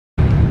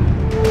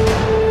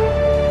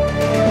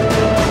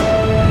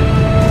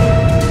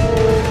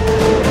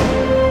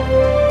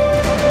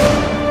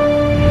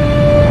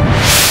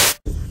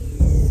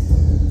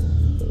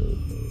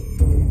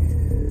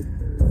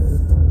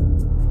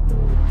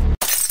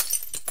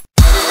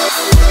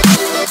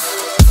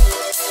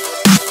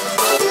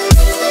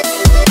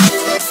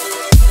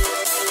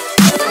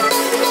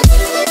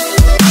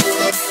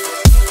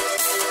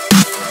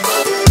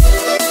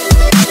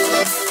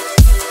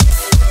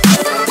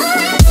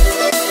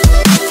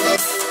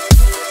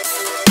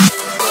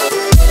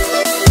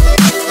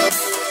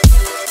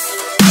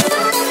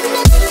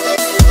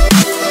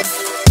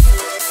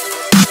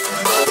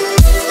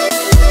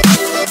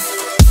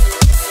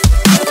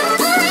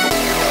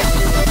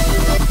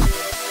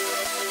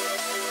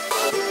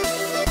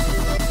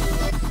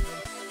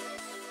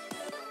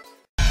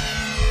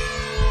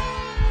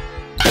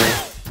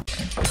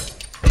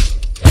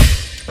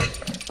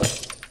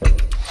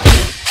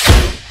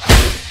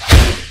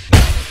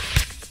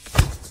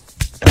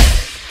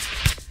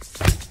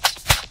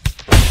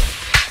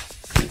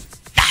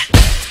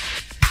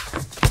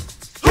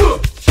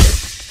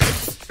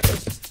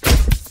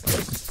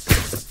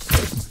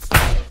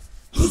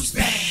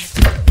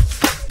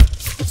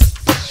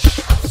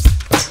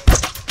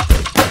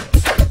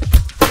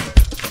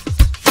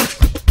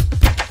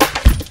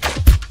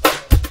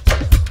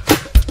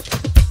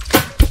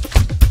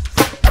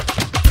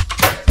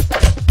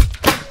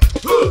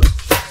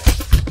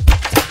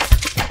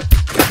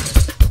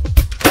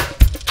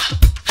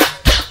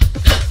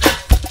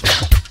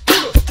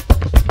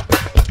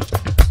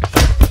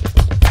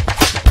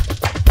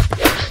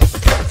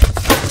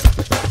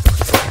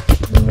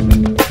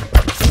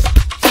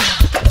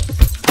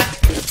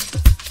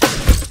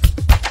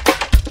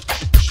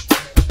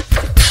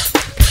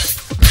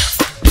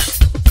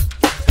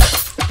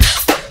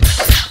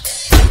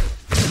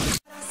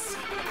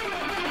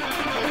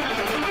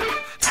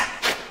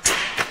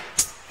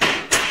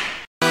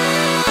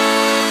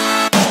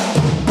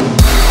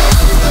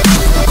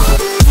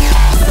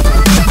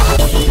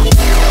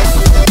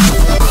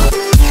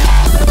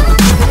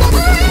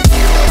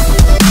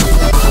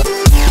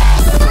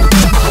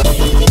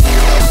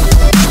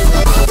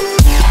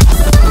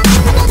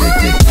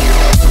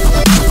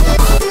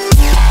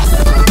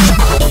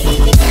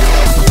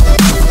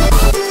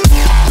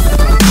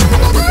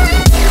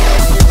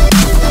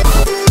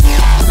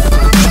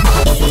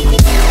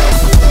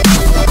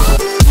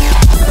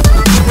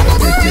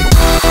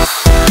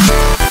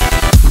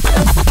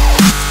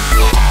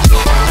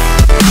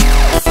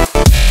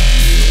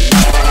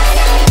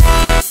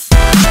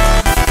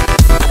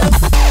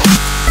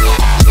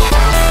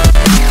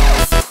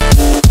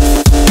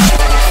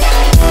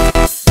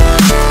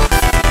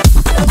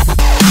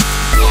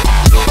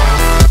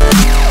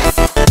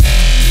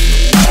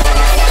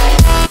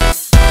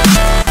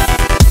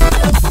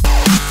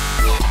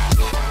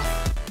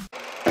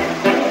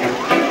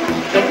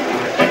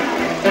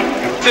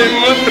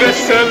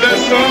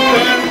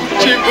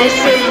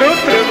você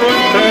l'autre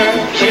volta,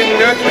 je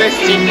ne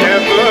resti qu'à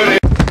voler.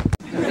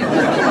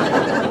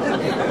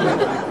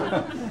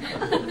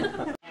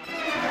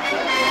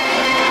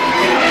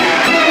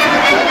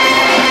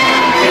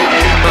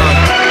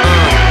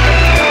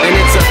 And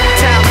it's a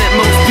talent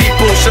most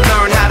people should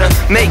learn how to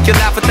make you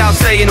laugh without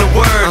saying a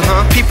word.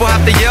 People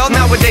have to yell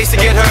nowadays to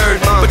get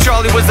heard, but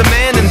Charlie was a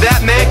man and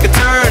that man could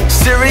turn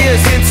serious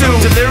into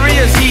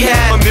delirious. He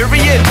had a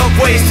myriad of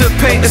ways to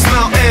paint this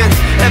mountain.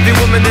 Every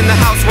woman in the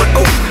house went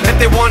ooh. If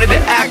they wanted to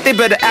act, they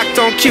better act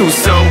on cue.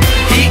 So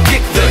he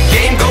kicked the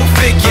game, go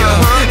figure.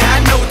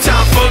 Had no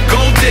time for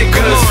gold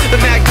diggers. The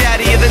Mac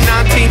Daddy of the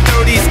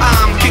 1930s.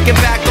 I'm kicking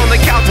back on the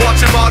couch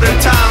watching Modern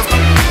Times.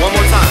 One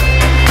more time.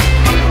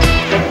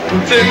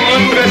 Te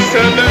mondre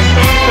solo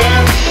sota,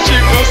 ci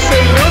fosse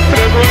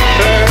l'altra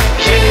volta,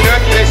 je ne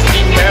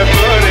resti qu'à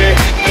voler.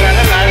 La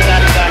la la la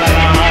la la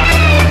la.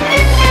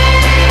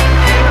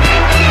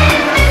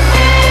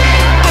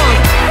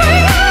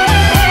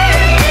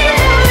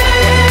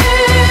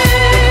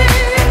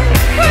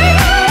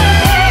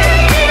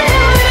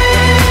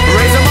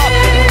 Raise 'em up.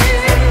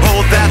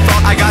 Hold that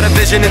thought, I got a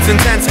vision, it's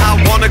intense. I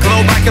want a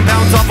globe I can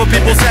bounce off of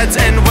people's heads.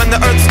 And when